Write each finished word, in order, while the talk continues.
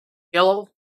Hello,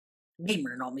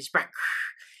 GamerNom is back.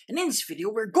 And in this video,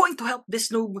 we're going to help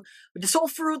this noob with the soul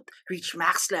fruit reach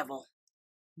max level.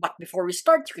 But before we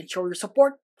start, you can show your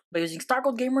support by using Star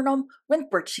Code GamerNom when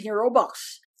purchasing your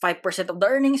Robux. 5% of the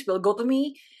earnings will go to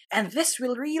me, and this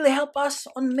will really help us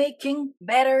on making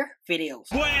better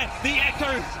videos. Where the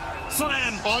echo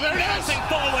slam. Oh, there it is. Bouncing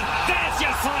forward. There's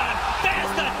your slam.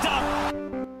 There's the dunk.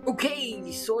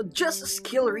 Okay, so just a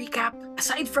skill recap.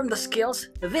 Aside from the skills,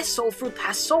 this soul fruit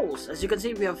has souls. As you can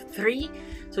see, we have 3.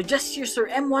 So just use your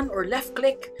M1 or left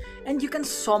click and you can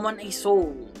summon a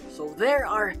soul. So there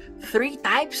are 3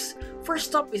 types.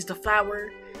 First up is the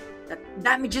flower that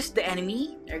damages the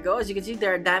enemy. There you go, as you can see,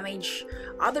 there are damage.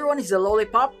 Other one is the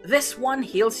lollipop. This one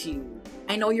heals you.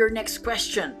 I know your next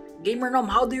question. GamerNom,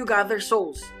 how do you gather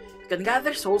souls? You can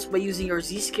gather souls by using your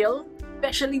Z skill,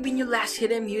 especially when you last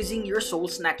hit him using your soul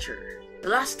snatcher. The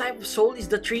last type of soul is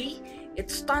the tree. It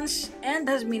stuns and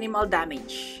has minimal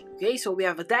damage. Okay, so we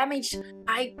have a damage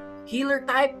type, healer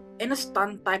type, and a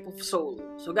stun type of soul.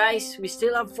 So guys, we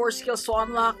still have 4 skills to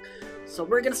unlock. So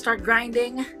we're gonna start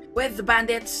grinding with the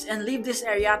bandits and leave this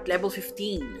area at level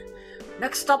 15.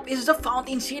 Next up is the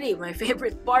Fountain City, my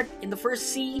favorite part in the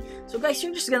first sea. So guys,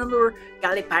 you're just gonna lure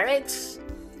galley pirates.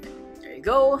 There you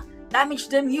go. Damage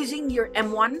them using your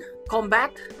M1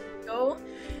 combat. Go.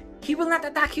 He will not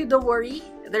attack you, don't worry.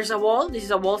 There's a wall. This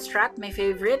is a wall strat, my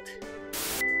favorite.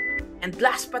 And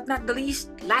last but not the least,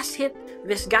 last hit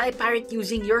this galley pirate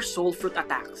using your soul fruit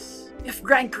attacks. If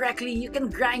grind correctly, you can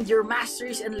grind your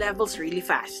masteries and levels really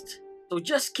fast. So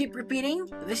just keep repeating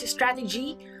this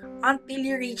strategy until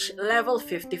you reach level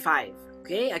 55.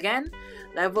 Okay, again,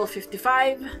 level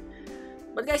 55.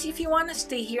 But guys, if you want to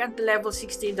stay here until level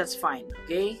 16, that's fine,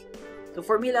 okay? So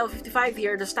for me, level 55,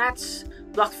 here are the stats.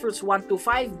 Bloxfruits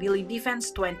 125, melee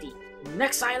defense 20.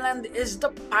 Next island is the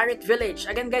Pirate Village.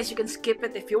 Again guys, you can skip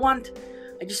it if you want.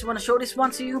 I just want to show this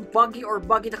one to you, Buggy or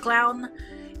Buggy the Clown.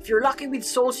 If you're lucky with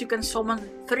souls, you can summon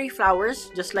 3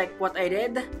 flowers, just like what I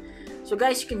did. So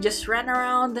guys, you can just run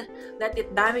around, let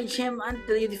it damage him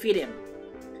until you defeat him.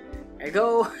 There you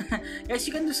go. Guys,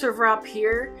 you can do server up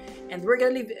here, and we're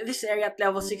gonna leave this area at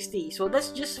level 60. So that's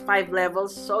just 5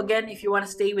 levels. So again, if you want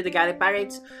to stay with the galley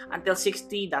pirates until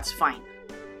 60, that's fine.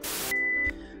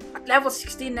 At level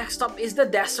 60, next up is the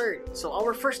desert. So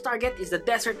our first target is the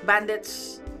desert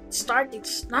bandits.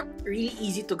 It's not really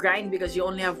easy to grind because you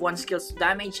only have 1 skill to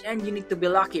damage and you need to be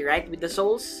lucky, right, with the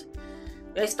souls.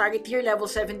 Guys, target here, level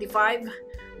 75.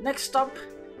 Next up,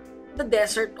 the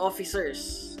desert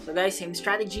officers. So guys, same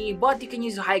strategy, but you can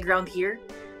use high ground here.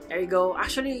 There you go.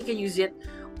 Actually, you can use it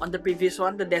on the previous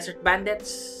one, the desert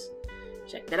bandits.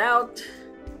 Check that out.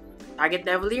 Target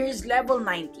level here is level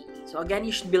 90. So again,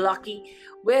 you should be lucky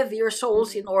with your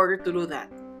souls in order to do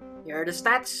that. Here are the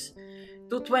stats.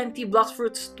 220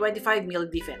 Bloxfruits, 25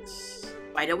 melee defense.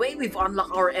 By the way, we've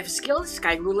unlocked our F skill,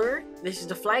 Sky Ruler. This is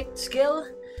the flight skill.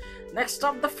 Next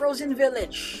up, the Frozen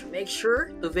Village. Make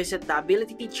sure to visit the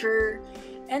ability teacher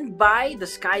and buy the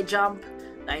Sky Jump,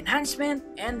 the enhancement,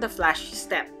 and the Flash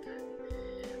Step.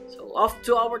 So off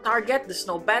to our target, the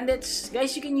Snow Bandits.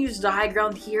 Guys, you can use the high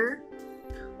ground here,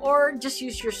 or just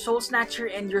use your Soul Snatcher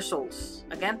and your souls.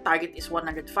 Again, target is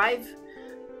 105.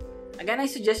 Again, I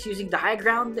suggest using the high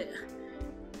ground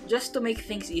just to make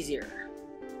things easier.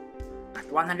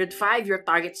 At 105, your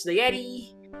target's the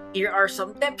Yeti. Here are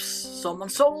some tips. Summon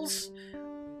souls,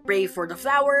 pray for the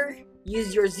flower,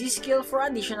 use your Z skill for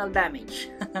additional damage.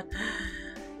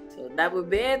 So that would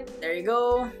be it. There you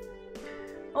go.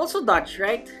 Also dodge,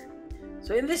 right?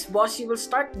 So in this boss, you will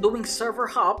start doing server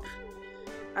hop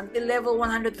until level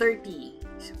 130.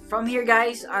 From here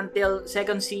guys, until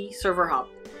second C, server hop.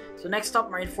 So next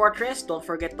up, Marine Fortress. Don't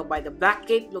forget to buy the Black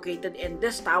Cape located in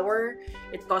this tower.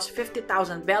 It costs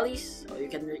 50,000 bellies, so you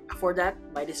can afford that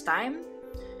by this time.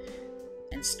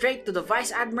 And straight to the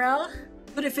Vice Admiral.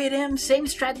 To defeat him, same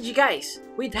strategy guys,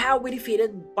 with how we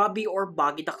defeated Bobby or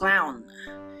Buggy the Clown.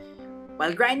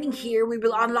 While grinding here, we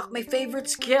will unlock my favorite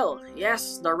skill.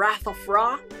 Yes, the Wrath of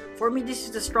Ra. For me, this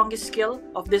is the strongest skill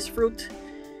of this fruit.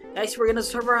 Guys, we're gonna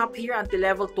server up here until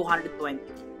level 220.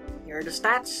 Here are the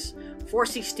stats.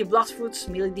 460 Bloxfruits,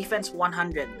 melee defense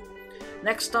 100.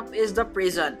 Next up is the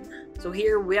prison. So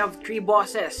here we have 3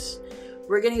 bosses.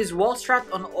 We're gonna use wall strat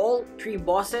on all 3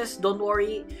 bosses. Don't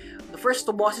worry, the first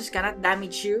 2 bosses cannot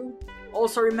damage you.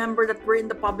 Also remember that we're in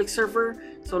the public server,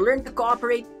 so learn to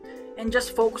cooperate and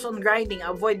just focus on grinding.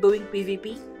 Avoid doing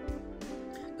PvP,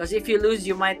 because if you lose,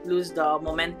 you might lose the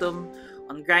momentum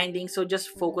on grinding. So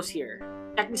just focus here.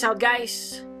 Check this out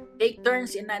guys. Take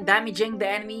turns in damaging the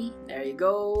enemy. There you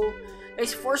go.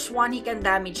 Guys, first one he can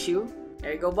damage you.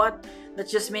 There you go, but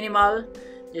that's just minimal.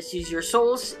 Just use your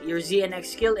souls, your Z and X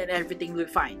skill, and everything will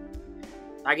be fine.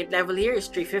 Target level here is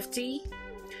 350.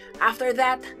 After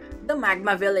that, the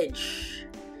Magma Village.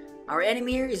 Our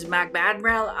enemy here is Magma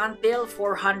Admiral until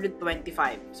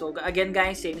 425. So again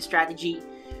guys, same strategy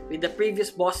with the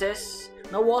previous bosses.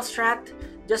 No wall strat,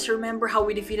 just remember how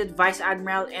we defeated Vice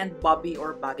Admiral and Bobby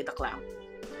or Baggy the Clown.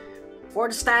 For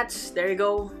the stats, there you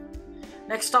go.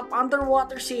 Next up,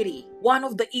 Underwater City. One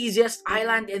of the easiest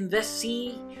island in this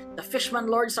sea. The Fishman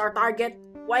Lord is our target.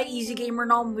 Why easy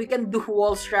GamerNom? We can do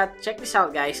wall strat. Check this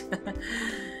out guys.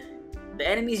 The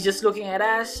enemy is just looking at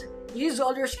us. Use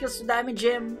all your skills to damage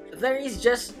him. There is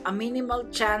just a minimal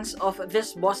chance of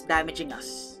this boss damaging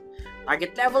us.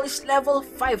 Target level is level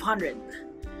 500.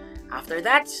 After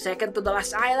that, second to the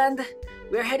last island,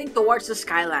 we are heading towards the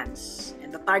Skylands.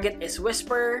 And the target is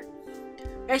Whisper.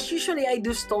 Guys, usually I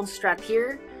do stone strat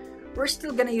here. We're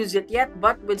still gonna use it yet,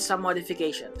 but with some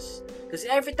modifications. Because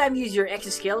every time you use your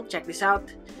X skill, check this out.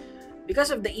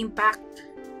 Because of the impact,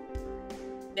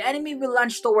 the enemy will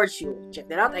launch towards you. Check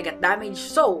that out, I got damage.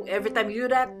 So, every time you do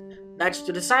that, dodge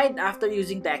to the side after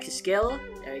using the X skill.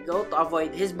 There you go, to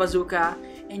avoid his bazooka.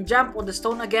 And jump on the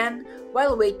stone again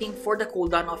while waiting for the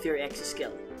cooldown of your X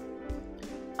skill.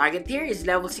 Target here is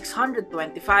level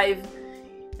 625.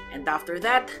 And after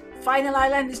that, final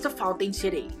island is the Fountain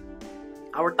City.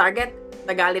 Our target,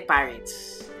 the Galley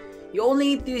Pirates. You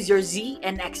only need to use your Z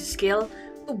and X skill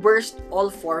to burst all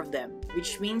 4 of them,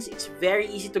 which means it's very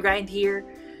easy to grind here.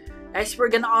 Guys, we're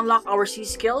gonna unlock our C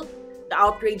skill, the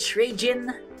Outrage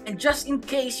Raging, and just in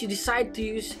case you decide to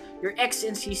use your X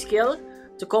and C skill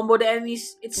to combo the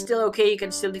enemies, it's still okay, you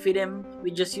can still defeat them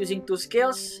with just using 2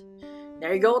 skills.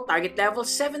 There you go, target level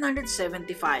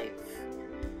 775.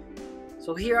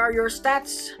 So here are your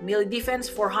stats. Melee defense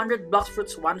 400,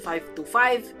 Bloxfruits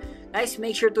 1525. Guys,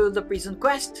 make sure to do the prison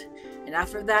quest. And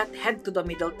after that, head to the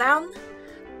middle town.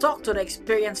 Talk to the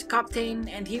experienced captain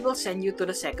and he will send you to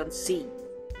the second sea.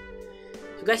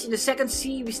 So guys, in the second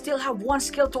sea, we still have 1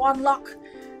 skill to unlock.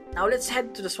 Now let's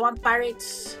head to the Swan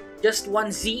Pirates. Just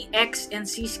 1 Z, X, and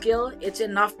C skill. It's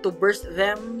enough to burst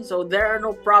them. So there are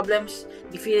no problems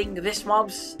defeating these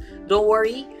mobs. Don't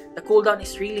worry, the cooldown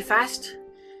is really fast.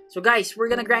 So guys, we're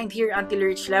gonna grind here until we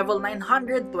reach level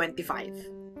 925.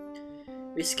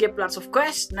 We skip lots of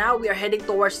quests. Now we are heading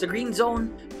towards the green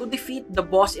zone to defeat the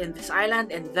boss in this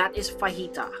island, and that is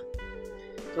Fajita.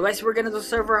 So guys, we're gonna do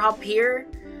server hop here.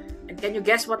 And can you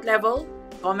guess what level?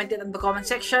 Comment it in the comment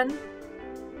section.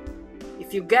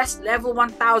 If you guessed level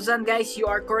 1000, guys, you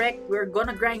are correct. We're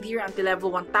gonna grind here until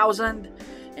level 1000.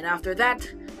 And after that,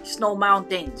 Snow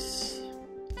Mountains.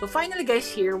 So finally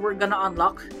guys, here we're gonna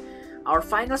unlock our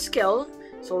final skill.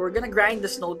 So we're gonna grind the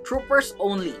Snow Troopers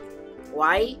only.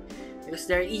 Why? Because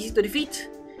they're easy to defeat.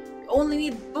 You only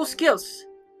need 2 skills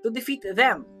to defeat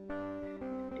them.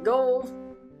 Go.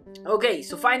 Okay,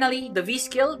 so finally the V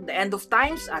skill, the End of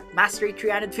Times at Mastery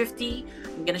 350.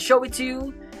 I'm gonna show it to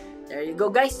you. There you go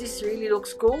guys, this really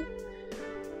looks cool.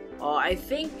 I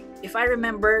think if I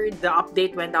remember, the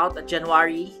update went out at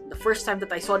January. The first time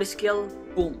that I saw this skill,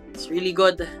 boom, it's really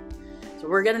good. So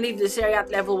we're gonna leave this area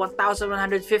at level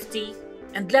 1150.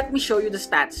 And let me show you the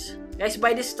stats. Guys,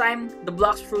 by this time, the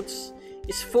Bloxfruits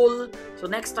is full. So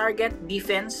next target,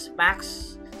 defense,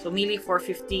 max. So melee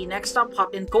 450. Next up,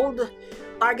 hot and cold.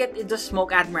 Target is the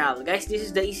Smoke Admiral. Guys, this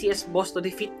is the easiest boss to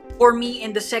defeat for me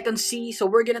in the second C. So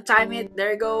we're gonna time it.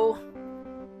 There you go.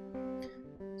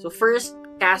 So first,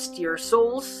 cast your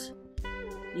souls.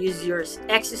 Use your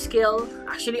X skill.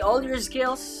 Actually, all your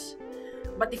skills.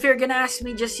 But if you're gonna ask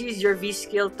me, just use your V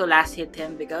skill to last hit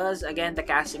him. Because, again, the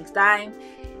casting time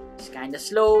is kinda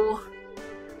slow.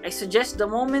 I suggest the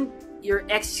moment your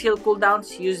X skill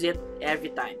cooldowns, use it every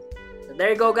time. So there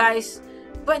you go guys.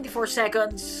 24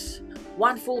 seconds.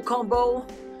 1 full combo.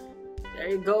 There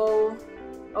you go.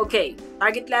 Okay,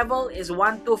 target level is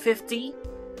 1250.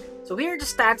 So here are the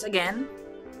stats again.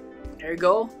 There you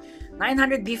go.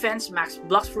 900 defense, max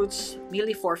Bloxfruits,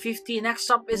 melee 450. Next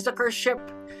up is the Cursed Ship.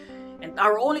 And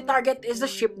our only target is the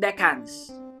Ship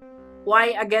Deckhands.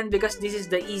 Why? Again, because this is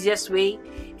the easiest way.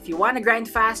 If you want to grind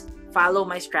fast, follow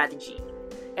my strategy.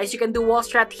 As you can do wall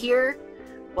strat here,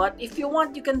 but if you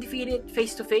want, you can defeat it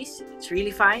face to face. It's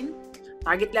really fine.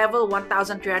 Target level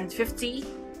 1350.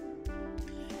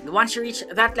 And once you reach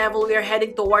that level, we are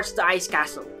heading towards the Ice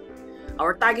Castle.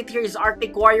 Our target here is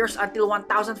Arctic Warriors until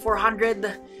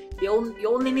 1400. You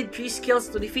only need 3 skills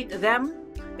to defeat them.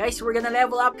 Guys, we're gonna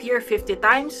level up here 50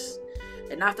 times.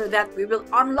 And after that, we will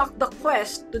unlock the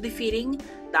quest to defeating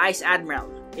the Ice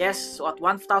Admiral. Yes, so at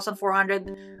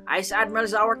 1400, Ice Admiral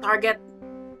is our target.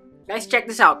 Guys, check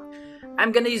this out.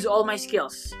 I'm gonna use all my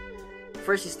skills.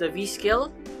 First is the V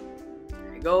skill.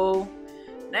 There you we go.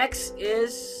 Next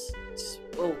is...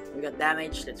 oh, we got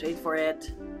damage. Let's wait for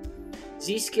it.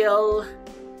 Z skill.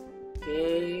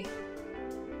 Okay.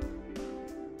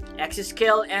 X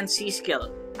skill and C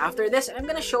skill. After this, I'm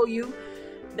gonna show you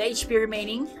the HP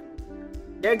remaining.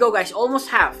 There you go, guys. Almost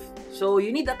half. So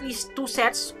you need at least 2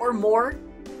 sets or more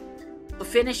to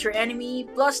finish your enemy,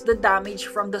 plus the damage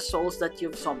from the souls that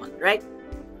you've summoned, right?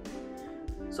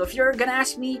 So if you're gonna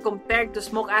ask me, compared to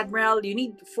Smoke Admiral, you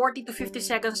need 40 to 50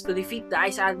 seconds to defeat the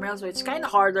Ice Admiral, so it's kinda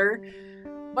harder.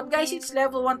 But guys, it's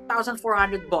level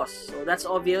 1400 boss, so that's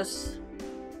obvious.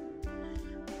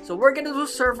 So we're gonna do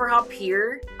server hop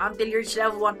here until you reach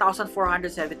level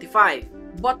 1475.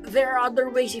 But there are other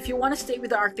ways. If you wanna stay with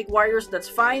the Arctic Warriors, that's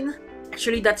fine.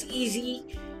 Actually, that's easy.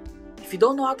 If you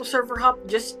don't know how to server hop,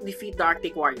 just defeat the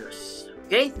Arctic Warriors.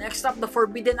 Okay, next up, the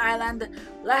Forbidden Island.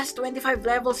 Last 25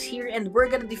 levels here, and we're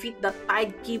gonna defeat the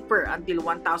Tide Keeper until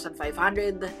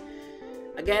 1500.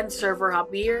 Again, server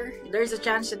hop here. There's a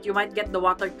chance that you might get the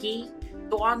water key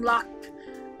to unlock,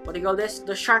 what do you call this?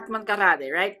 The Sharkman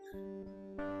Karate, right?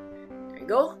 There you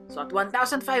go. So at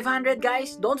 1500,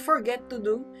 guys, don't forget to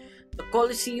do the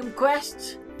Coliseum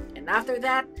quest. And after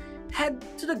that, head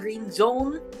to the green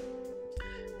zone.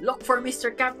 Look for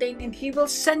Mr. Captain and he will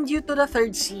send you to the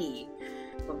 3rd sea.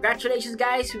 Congratulations,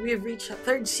 guys, we've reached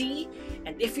 3rd sea.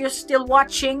 And if you're still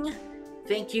watching,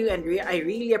 thank you, and I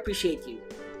really appreciate you.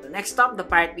 So next up, the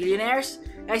Pirate Billionaires.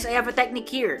 Guys, I have a technique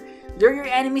here. Lure your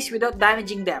enemies without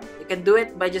damaging them. You can do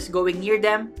it by just going near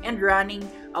them and running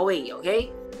away,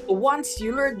 okay? Once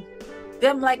you lure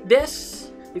them like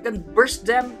this, you can burst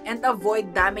them and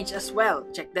avoid damage as well.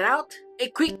 Check that out. A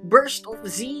quick burst of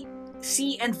Z,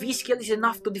 C, and V skill is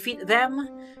enough to defeat them.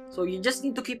 So you just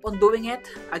need to keep on doing it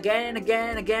again and again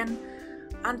and again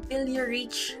until you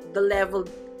reach the level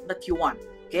that you want.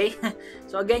 Okay?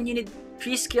 So again, you need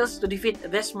 3 skills to defeat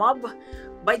this mob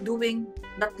by doing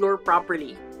that lure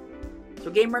properly.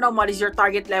 So GamerNom, what is your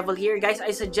target level here? Guys,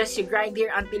 I suggest you grind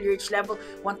here until you reach level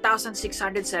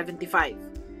 1675.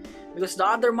 Because the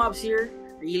other mobs here,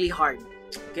 really hard.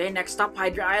 Okay, next up,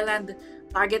 Hydra Island.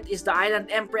 Target is the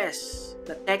Island Empress.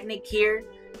 The technique here,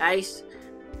 guys,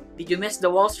 did you miss the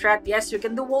wall strat? Yes, you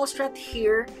can do wall strat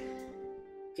here.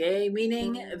 Okay,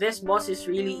 meaning this boss is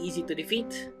really easy to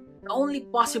defeat. The only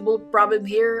possible problem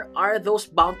here are those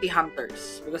bounty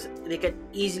hunters, because they can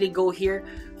easily go here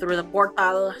through the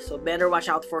portal, so better watch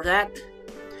out for that.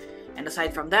 And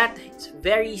aside from that, it's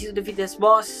very easy to defeat this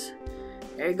boss.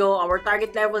 There you go, our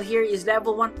target level here is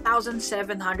level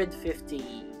 1750.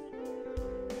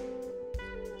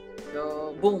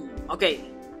 So, boom. Okay,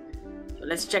 so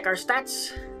let's check our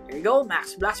stats. There you go,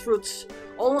 max Bloxfruits,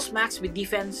 almost max with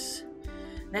defense.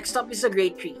 Next up is the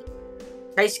Great Tree.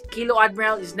 Guys, Kilo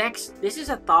Admiral is next. This is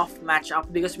a tough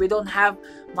matchup because we don't have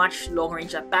much long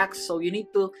range attacks, so you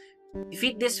need to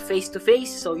defeat this face to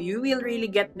face, so you will really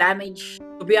get damage.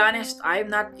 To be honest, I'm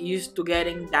not used to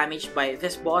getting damaged by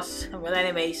this boss. Well,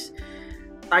 anyways,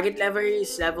 target level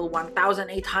is level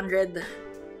 1800.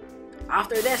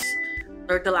 After this,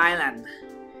 Turtle Island.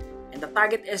 And the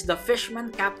target is the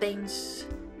Fishman Captains.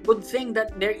 Good thing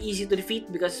that they're easy to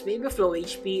defeat because maybe flow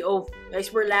HP. Oh,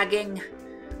 guys, we're lagging.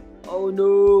 Oh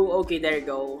no. Okay, there you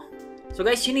go. So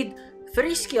guys, you need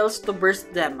 3 skills to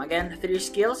burst them. Again, 3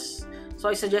 skills. So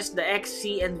I suggest the X,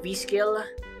 C, and V skill.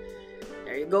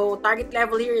 There you go. Target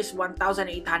level here is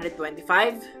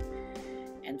 1825.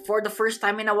 And for the first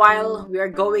time in a while, we are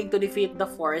going to defeat the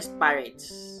Forest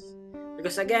Pirates.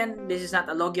 Because again, this is not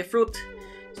a Logia fruit.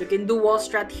 So you can do wall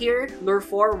strat here. Lure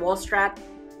 4, wall strat.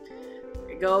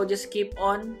 There you go. Just keep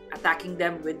on attacking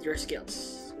them with your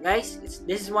skills. Guys,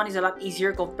 this one is a lot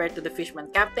easier compared to the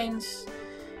Fishman Captains.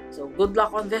 So good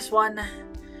luck on this one.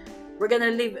 We're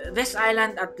gonna leave this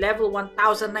island at level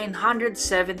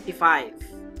 1975.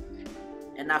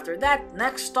 And after that,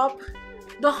 next stop,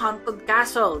 the Haunted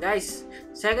Castle. Guys,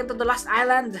 second to the last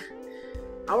island.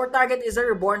 Our target is the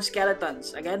Reborn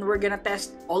Skeletons. Again, we're gonna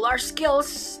test all our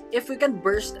skills if we can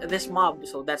burst this mob.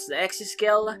 So that's the X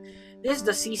skill, this is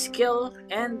the C skill,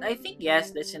 and I think yes,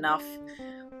 that's enough.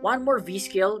 One more V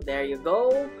skill, there you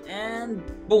go, and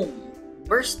boom,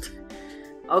 burst.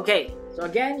 Okay, so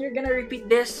again, you're gonna repeat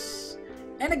this,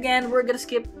 and again, we're gonna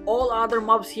skip all other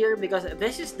mobs here because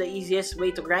this is the easiest way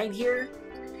to grind here.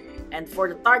 And for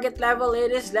the target level,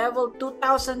 it is level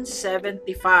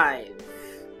 2075.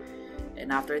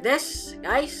 And after this,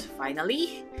 guys,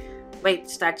 finally, wait,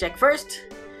 stat check first.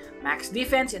 Max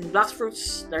defense and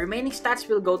Bloxfruits, the remaining stats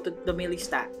will go to the melee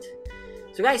stat.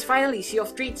 So guys, finally, Sea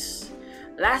of Treats.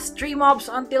 Last 3 mobs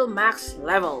until max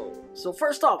level. So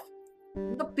first off,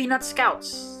 the Peanut Scouts.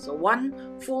 So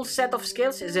 1 full set of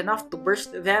skills is enough to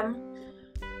burst them.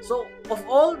 So of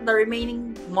all the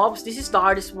remaining mobs, this is the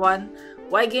hardest one.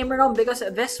 Why GamerNom? Because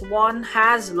this one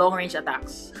has long range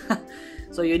attacks.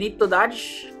 So you need to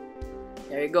dodge.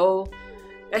 There you go.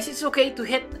 Guys, it's okay to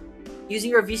hit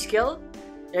using your V skill.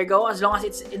 There you go. As long as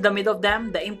it's in the middle of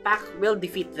them, the impact will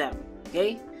defeat them.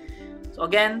 Okay? So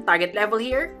again, target level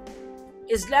here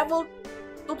is level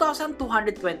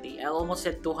 2220. I almost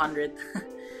said 200.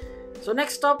 So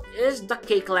next up is the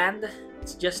Cake Land.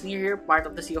 It's just near here, part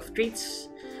of the Sea of Treats.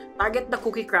 Target the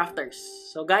Cookie Crafters.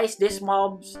 So guys, this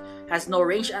mobs has no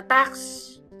range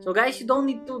attacks. So guys, you don't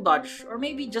need to dodge, or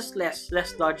maybe just less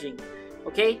dodging.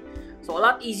 Okay? So a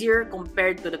lot easier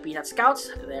compared to the Peanut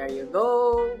Scouts. There you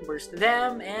go. Burst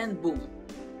them and boom.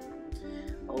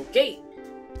 Okay.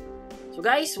 So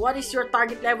guys, what is your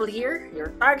target level here?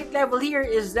 Your target level here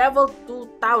is level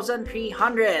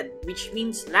 2300, which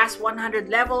means last 100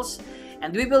 levels,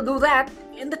 and we will do that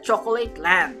in the Chocolate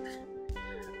Land.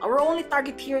 Our only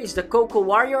target here is the Cocoa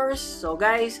Warriors. So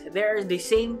guys, they're the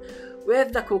same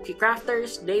with the Cookie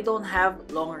Crafters. They don't have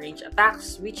long range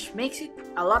attacks, which makes it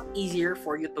a lot easier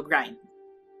for you to grind.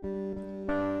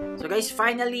 So guys,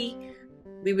 finally,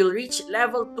 we will reach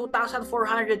level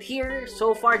 2400 here.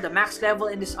 So far, the max level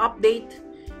in this update.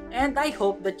 And I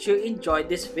hope that you enjoyed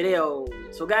this video.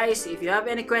 So guys, if you have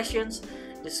any questions,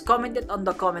 just comment it on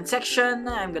the comment section.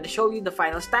 I'm gonna show you the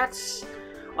final stats.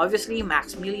 Obviously,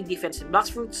 max melee, defense, and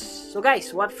Bloxfruits. So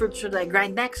guys, what fruit should I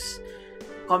grind next?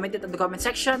 Comment it in the comment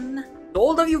section. To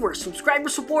all the viewers,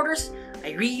 subscribers, supporters,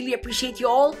 I really appreciate you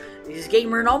all. This is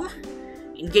GamerNom,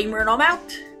 and GamerNom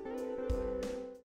out.